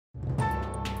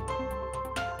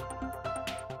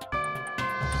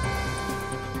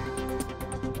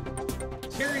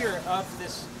interior of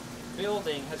this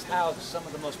building has housed some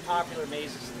of the most popular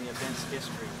mazes in the event's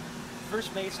history. The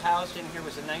first maze housed in here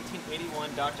was in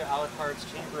 1981, Dr. Alucard's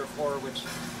Chamber of Horror, which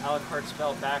Alucard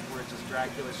spelled backwards as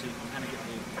Dracula, so you can kind of get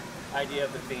the idea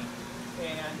of the theme.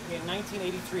 And in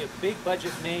 1983, a big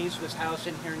budget maze was housed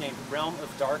in here named Realm of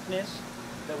Darkness.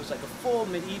 That was like a full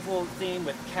medieval theme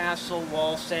with castle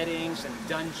wall settings and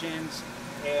dungeons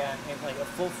and like a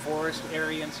full forest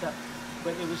area and stuff.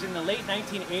 But it was in the late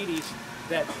 1980s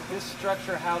that this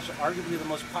structure housed arguably the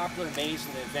most popular maze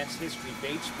in the event's history,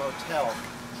 Bates Motel.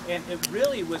 And it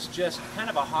really was just kind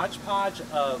of a hodgepodge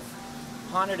of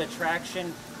haunted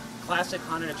attraction, classic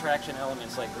haunted attraction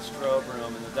elements like the strobe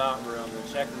room and the dot room and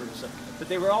the checker room and stuff. But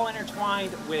they were all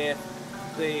intertwined with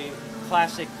the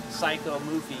classic Psycho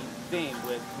movie theme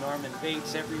with Norman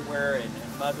Bates everywhere and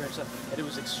Mother and stuff. And it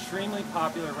was extremely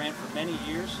popular, ran for many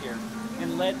years here,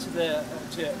 and led to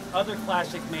other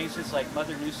classic mazes like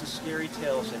Mother Noose's Scary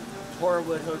Tales and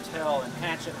Horrorwood Hotel and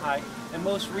Hatchet High. And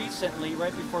most recently,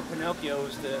 right before Pinocchio,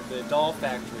 was the Doll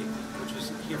Factory, which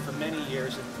was here for many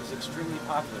years and was extremely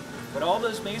popular. But all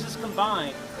those mazes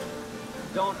combined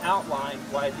don't outline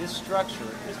why this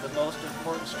structure is the most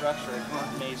important structure in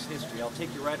haunted maze history. I'll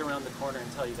take you right around the corner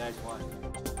and tell you guys why.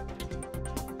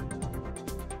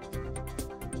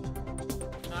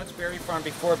 Knott's Berry Farm,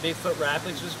 before Bigfoot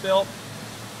Rapids was built,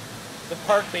 the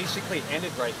park basically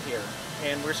ended right here,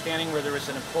 and we're standing where there was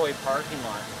an employee parking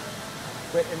lot.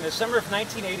 But in the summer of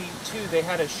 1982, they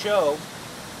had a show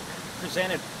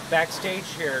presented backstage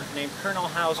here named Colonel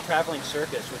Howe's Traveling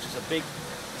Circus, which is a big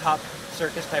top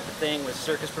circus type of thing with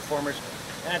circus performers.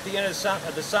 And at the end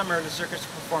of the summer, the circus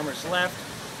performers left.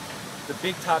 The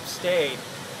big top stayed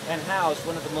and housed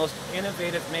one of the most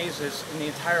innovative mazes in the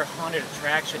entire haunted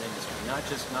attraction industry, not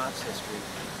just Knott's history.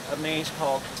 A maze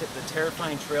called the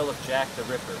Terrifying Trail of Jack the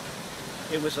Ripper.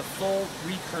 It was a full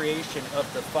recreation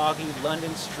of the foggy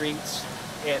London streets,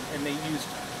 and they used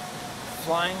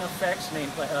flying effects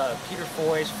named Peter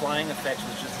Foy's flying effects,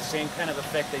 which is the same kind of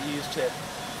effect they used to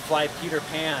fly Peter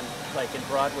Pan, like in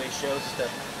Broadway shows and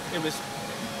stuff. It was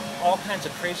all kinds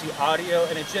of crazy audio,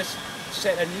 and it just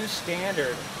set a new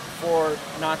standard for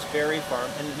Knott's Berry Farm,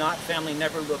 and the Knott family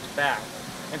never looked back.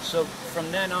 And so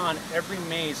from then on, every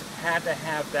maze had to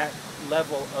have that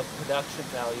level of production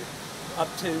value up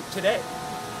to today.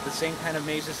 The same kind of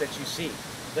mazes that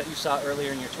you saw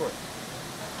earlier in your tour.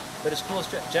 But as cool as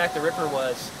Jack the Ripper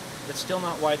was, that's still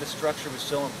not why the structure was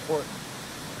so important.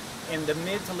 In the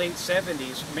mid to late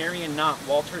 70s, Marion Knott,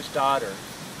 Walter's daughter,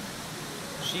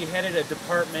 she headed a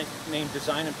department named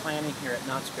Design and Planning here at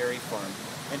Knott's Berry Farm.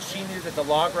 And she knew that the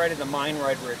log ride and the mine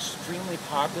ride were extremely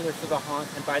popular for the haunt,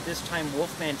 and by this time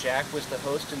Wolfman Jack was the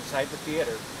host inside the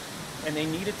theater, and they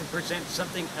needed to present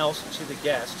something else to the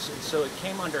guests. And so it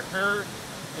came under her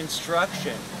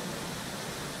instruction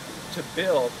to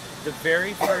build the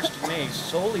very first maze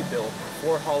solely built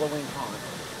for Halloween haunt,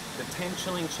 the 10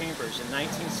 Chilling Chambers in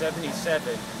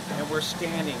 1977, and we're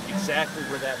standing exactly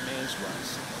where that maze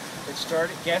was.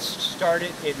 Guests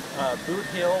started in Boot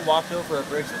Hill, walked over a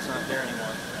bridge that's not there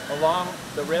anymore, along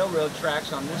the railroad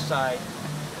tracks on this side,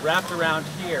 wrapped around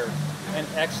here, and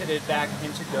exited back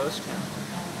into Ghost Town.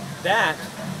 That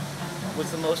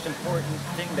was the most important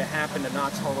thing that happened to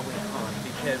Knott's Halloween haunt,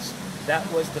 because that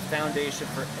was the foundation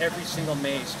for every single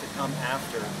maze to come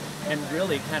after, and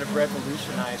really kind of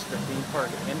revolutionized the theme park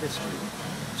industry.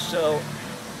 So,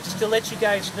 just to let you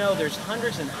guys know, there's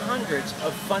hundreds and hundreds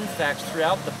of fun facts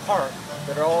throughout the park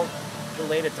that are all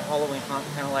related to Halloween haunt,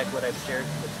 kind of like what I've shared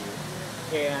with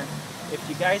you. And if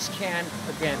you guys can,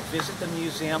 again, visit the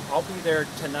museum. I'll be there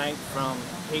tonight from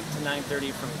 8 to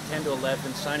 9:30, from 10 to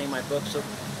 11, signing my book. So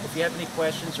if you have any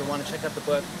questions or want to check out the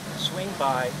book, swing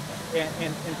by. And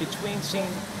in between seeing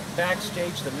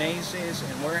backstage the mazes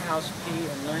and Warehouse P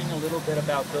and learning a little bit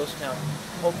about Ghost Town,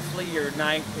 hopefully your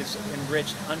night is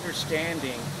enriched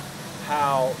understanding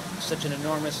how such an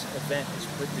enormous event is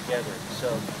put together. So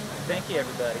thank you,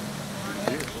 everybody.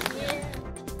 Thank you.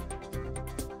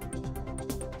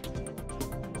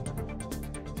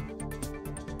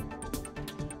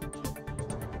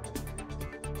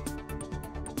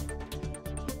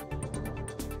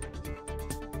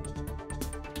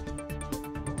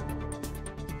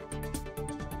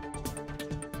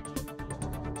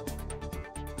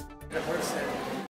 The horse